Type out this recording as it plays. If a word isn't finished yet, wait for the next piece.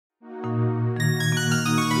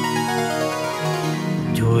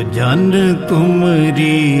जन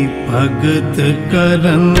तुमरी भगत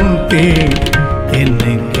करन ते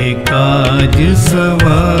तिनके काज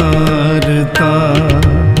सवारता।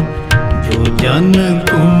 जो जन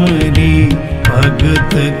तुमरी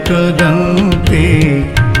भगत करन ते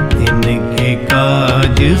तिनके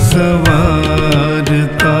काज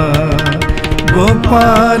सवारता।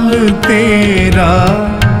 गोपाल तेरा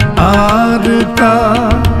आरता,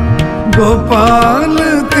 गोपाल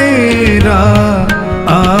तेरा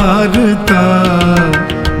आरता,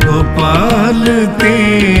 गोपाल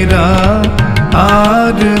तेरा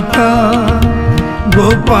आरता,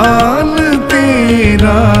 गोपाल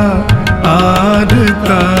तेरा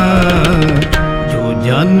आरता। जो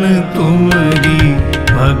जन तुमरी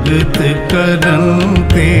भगत करन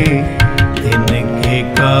ते तिनके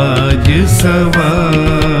काज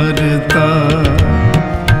सवारता।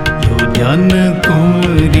 जो जन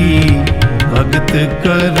तुमरी भगत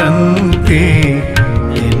करन ते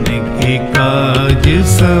तिनके काज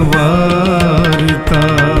सवारता।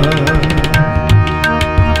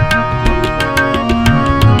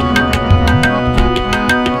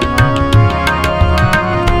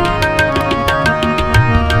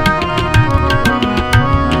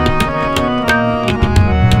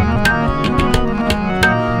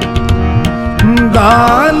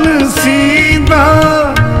 दाल सीधा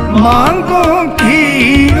मांगो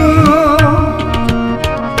खीरो,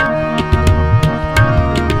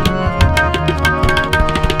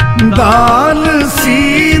 दाल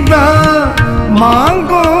सीधा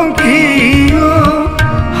मांगो खीरो।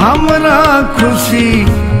 हमरा खुशी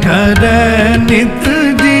करे नित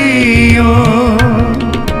जियो,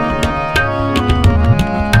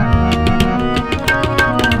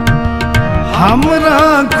 हमरा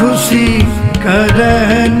खुशी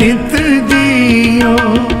करे नित जियो,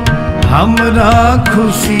 हमरा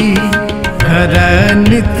खुशी करे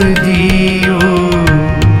नित जियो।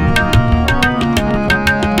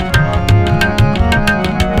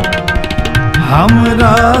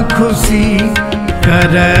 हमरा खुशी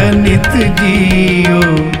करे नित जियो।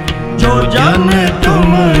 जो जन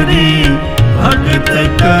तुमरी भगत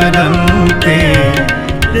करन ते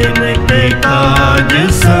तिनके काज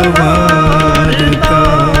सवारता।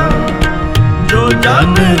 जो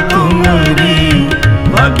जन तुमरी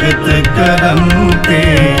भगत करन ते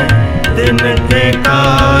तिनके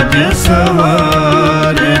काज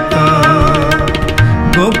सवारता।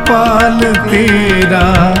 गोपाल तेरा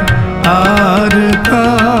आरता,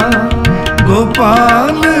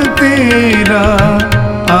 गोपाल तेरा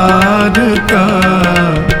आरता,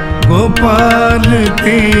 गोपाल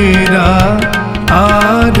तेरा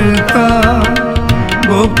आरता,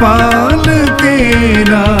 गोपाल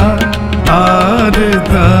तेरा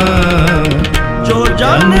आरता। जो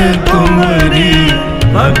जन तुमरी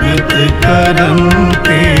भगत करन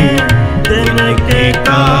ते तिनके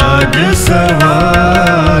काज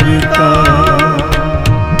सवारता।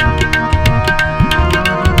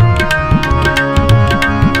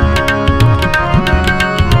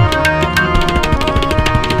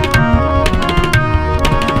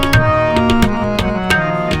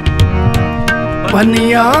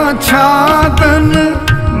 पनिया छातन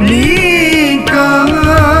नीका,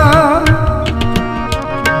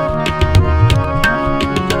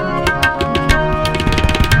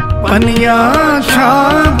 पनिया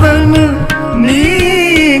छातन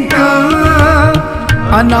नीका।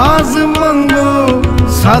 अनाज मंगो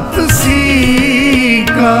सत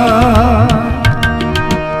सीका,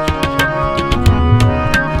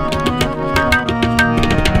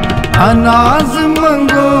 अनाज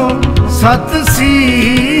मंगो सत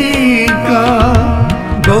सीका।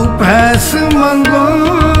 गौ भैंस मंगो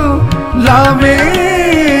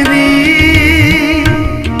लावेरी,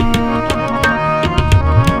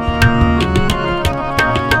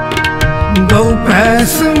 गौ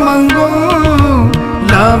भैंस मंगो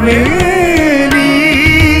लावेरी।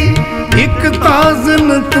 एक ताजन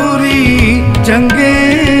तुरी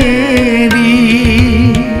चंगेरी,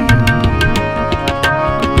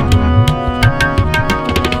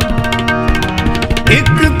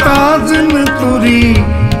 एक ताजन तुरी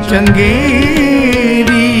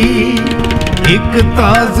चंगेरी, एक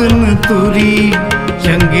ताजन तुरी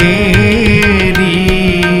चंगेरी।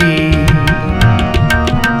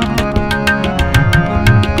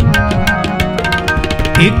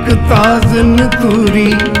 एक ताजन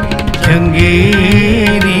तुरी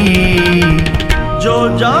चंगेरी। जो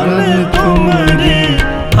जन तुमरी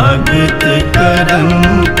भगत करन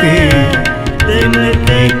ते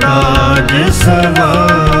तिनके काज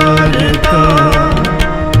सवारता।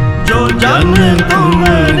 जो जन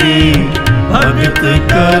तुमरी भगत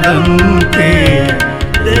करन ते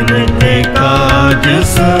तिनके काज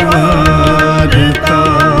सवारता।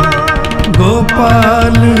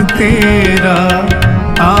 गोपाल तेरा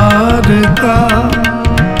आरता,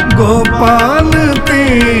 गोपाल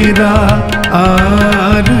तेरा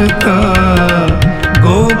आरता,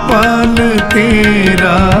 गोपाल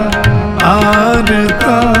तेरा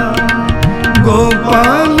आरता,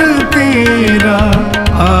 गोपाल तेरा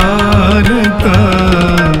आरता।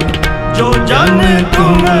 जो जन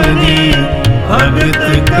तुम्हारी भगत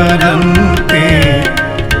करते,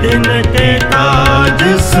 तिनके काज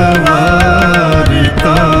सवारता।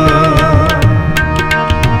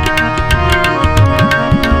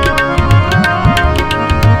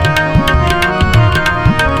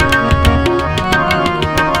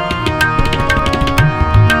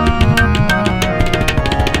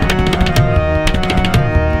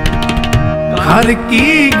 हर की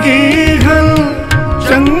गेहल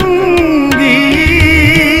चंगी,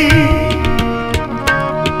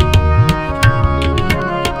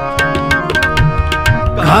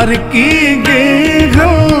 हर की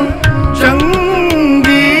गेहल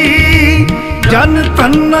चंगी, जन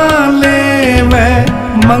तन्ना लेवे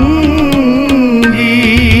मंगी।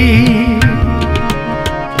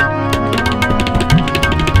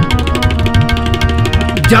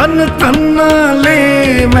 जन तन्ना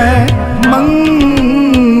लेवे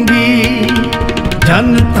मंगी, जन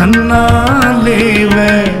तन्ना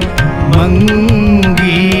लेवे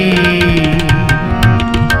मंगी।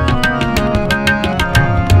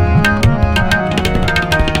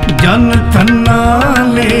 जन तन्ना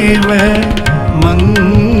लेवे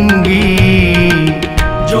मंगी।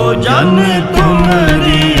 जो जन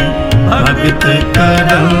तुम्हारी भगत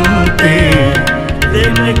करते,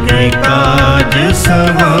 तिनके काज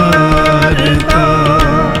सवारता।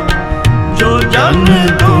 जो जन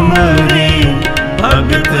तुम्हारी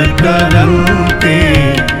भगत करते,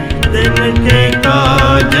 तिनके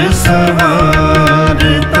काज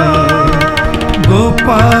सवारता।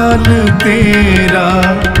 गोपाल तेरा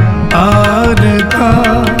आरता,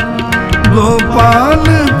 गोपाल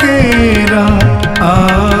तेरा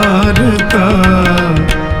आरता,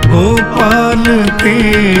 गोपाल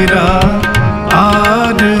तेरा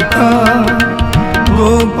आरता,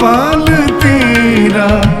 गोपाल तेरा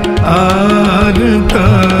आरता।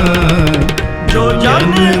 जो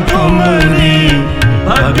जन तुम्हारी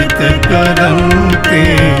भगत करते,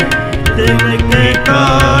 तिनके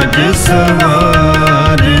काज सवारता।